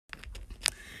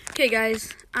Okay,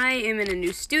 guys, I am in a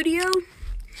new studio.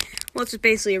 Well, it's just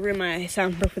basically a room I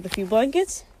soundproof with a few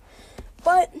blankets.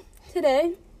 But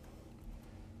today,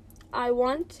 I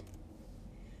want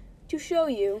to show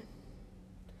you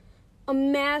a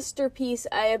masterpiece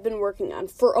I have been working on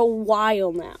for a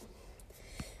while now.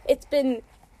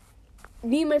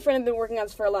 Me and my friend have been working on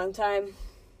this for a long time.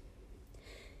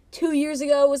 2 years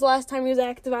ago was the last time he was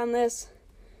active on this.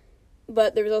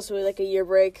 But there was also a year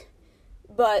break.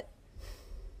 But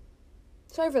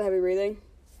sorry for the heavy breathing.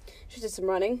 Just did some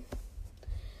running.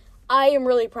 I am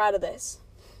really proud of this.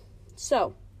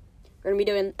 So, we're going to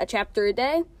be doing a chapter a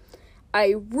day.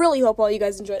 I really hope all you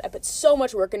guys enjoyed. I put so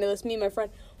much work into this. Me and my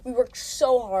friend, we worked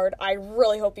so hard. I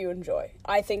really hope you enjoy.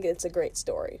 I think it's a great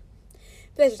story.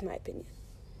 But that's just my opinion.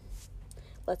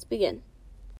 Let's begin.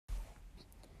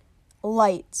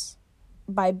 Lights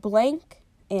by blank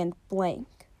and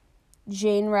blank.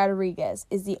 Jane Rodriguez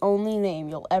is the only name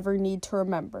you'll ever need to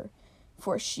remember,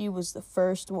 for she was the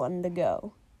first one to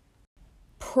go.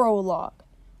 Prologue.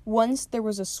 Once there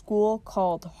was a school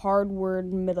called Hardwood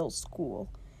Middle School.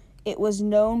 It was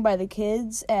known by the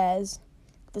kids as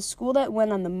the school that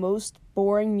went on the most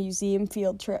boring museum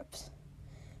field trips.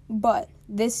 But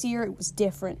this year it was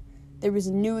different. There was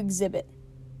a new exhibit.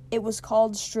 It was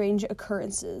called Strange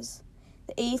Occurrences.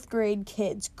 The 8th grade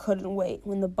kids couldn't wait.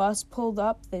 When the bus pulled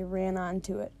up, they ran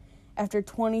onto it. After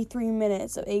 23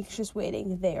 minutes of anxious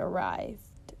waiting, they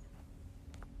arrived.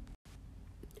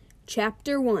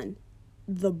 Chapter 1.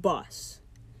 The Bus.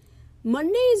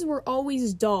 Mondays were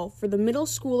always dull for the middle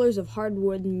schoolers of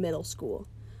Hardwood Middle School.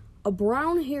 A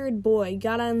brown-haired boy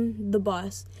got on the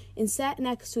bus and sat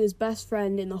next to his best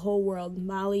friend in the whole world,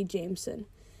 Molly Jameson.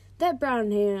 That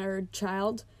brown-haired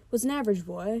child was an average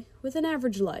boy with an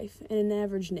average life and an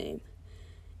average name.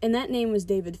 And that name was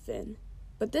David Finn.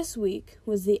 But this week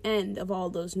was the end of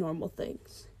all those normal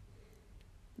things.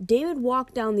 David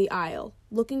walked down the aisle,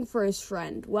 looking for his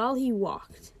friend. While he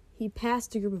walked, he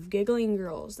passed a group of giggling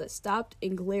girls that stopped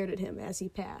and glared at him as he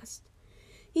passed.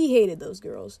 He hated those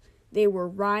girls. They were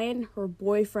Ryan, her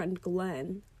boyfriend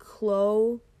Glenn,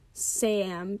 Chloe,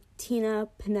 Sam, Tina,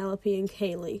 Penelope, and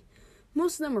Kaylee.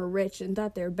 Most of them were rich and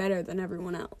thought they were better than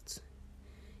everyone else.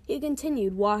 He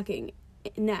continued walking.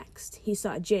 Next, he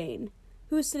saw Jane,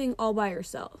 who was sitting all by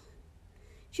herself.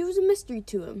 She was a mystery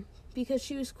to him because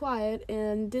she was quiet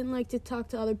and didn't like to talk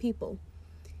to other people.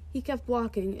 He kept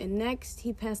walking, and next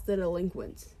he passed the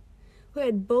delinquents, who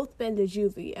had both been to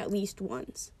juvie at least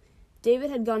once.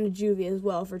 David had gone to juvie as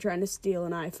well for trying to steal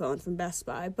an iPhone from Best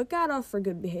Buy, but got off for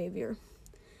good behavior.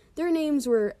 Their names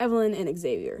were Evelyn and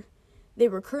Xavier. They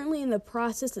were currently in the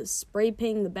process of spray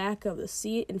painting the back of the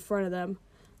seat in front of them,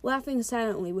 laughing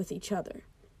silently with each other.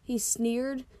 He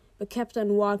sneered, but kept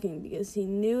on walking because he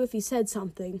knew if he said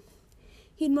something,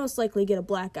 he'd most likely get a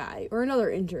black eye or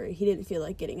another injury he didn't feel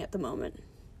like getting at the moment.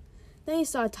 Then he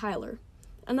saw Tyler,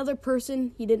 another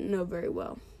person he didn't know very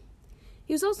well.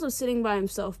 He was also sitting by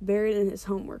himself, buried in his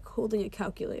homework, holding a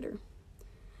calculator.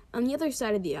 On the other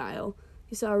side of the aisle,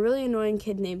 he saw a really annoying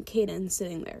kid named Caden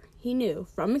sitting there. He knew,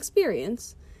 from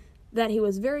experience, that he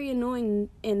was very annoying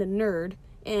and a nerd,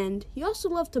 and he also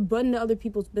loved to butt into other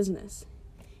people's business.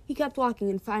 He kept walking,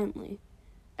 and finally,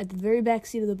 at the very back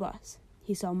seat of the bus,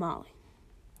 he saw Molly.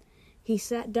 He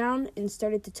sat down and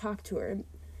started to talk to her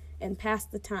and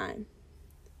passed the time.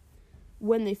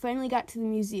 When they finally got to the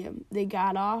museum, they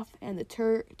got off, and the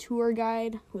tour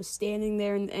guide was standing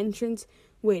there in the entrance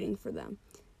waiting for them.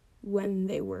 When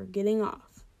they were getting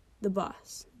off the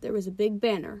bus, there was a big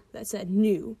banner that said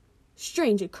New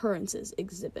Strange Occurrences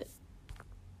Exhibit.